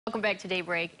Welcome back to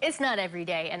Daybreak. It's not every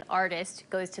day an artist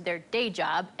goes to their day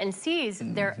job and sees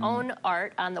their own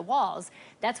art on the walls.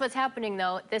 That's what's happening,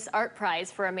 though, this art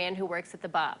prize for a man who works at the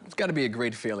Bob. It's got to be a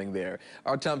great feeling there.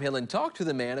 Our Tom Hillen talked to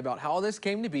the man about how this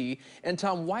came to be. And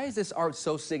Tom, why is this art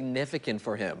so significant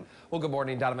for him? Well, good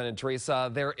morning, Donovan and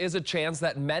Teresa. There is a chance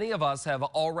that many of us have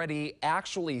already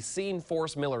actually seen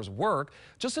Forrest Miller's work,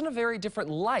 just in a very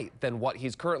different light than what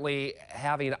he's currently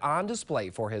having on display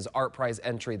for his art prize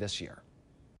entry this year.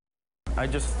 I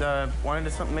just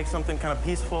wanted to make something kind of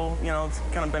peaceful. You know, it's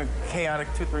kind of been a chaotic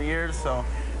 2-3 years, so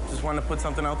just wanted to put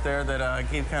something out there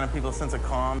that gave kind of people a sense of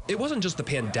calm. It wasn't just the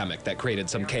pandemic that created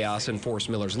some chaos in Forrest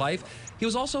Miller's life. He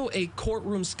was also a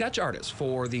courtroom sketch artist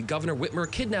for the Governor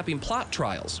Whitmer kidnapping plot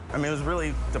trials. I mean, it was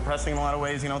really depressing in a lot of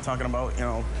ways, you know, talking about, you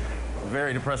know,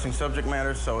 very depressing subject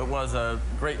matter, so it was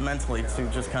great mentally to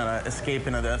just kind of escape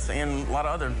into this and a lot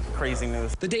of other crazy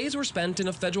news. The days were spent in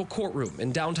a federal courtroom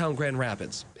in downtown Grand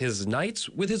Rapids, his nights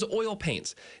with his oil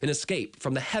paints, an escape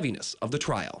from the heaviness of the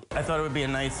trial. I thought it would be a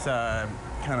nice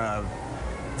kind of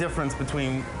difference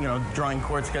between, you know, drawing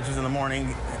court sketches in the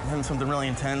morning and something really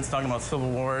intense, talking about Civil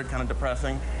War, kind of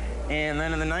depressing, and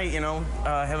then in the night, you know,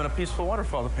 having a peaceful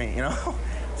waterfall to paint, you know?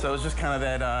 So it was just kind of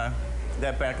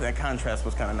that contrast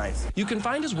was kind of nice. You can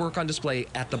find his work on display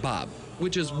at the Bob,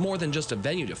 which is more than just a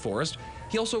venue to Forrest.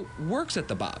 He also works at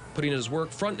the Bob, putting his work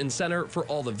front and center for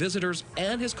all the visitors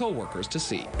and his co-workers to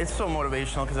see. It's so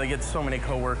motivational because I get so many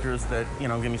co-workers that, you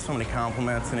know, give me so many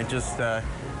compliments, and it just,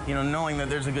 you know, knowing that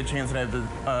there's a good chance that I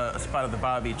have a spot at the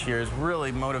Bob each year has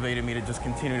really motivated me to just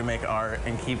continue to make art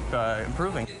and keep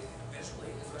improving.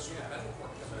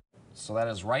 So that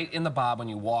is right in the Bob when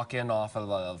you walk in off of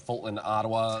the Fulton,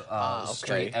 Ottawa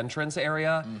straight entrance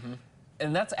area.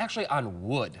 And that's actually on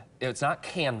wood. It's not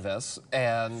canvas.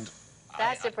 And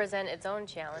That's to present its own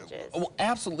challenges. well,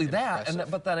 absolutely that. And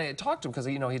but then I talked to him because,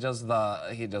 you know, he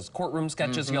does courtroom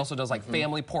sketches. He also does like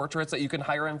family portraits that you can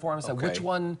hire in for him. I said, which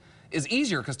one is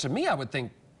easier? Because to me, I would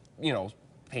think, you know,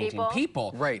 painting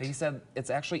people. Right. But he said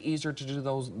it's actually easier to do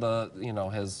those, you know,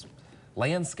 his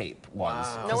landscape ones.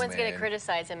 No one's going to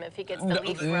criticize him if he gets the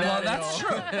leaf. No, that's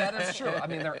true. That is true. I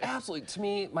mean, they're absolutely, to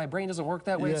me, my brain doesn't work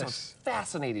that way, so it's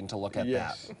fascinating to look at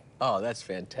that. Oh, that's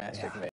fantastic, man.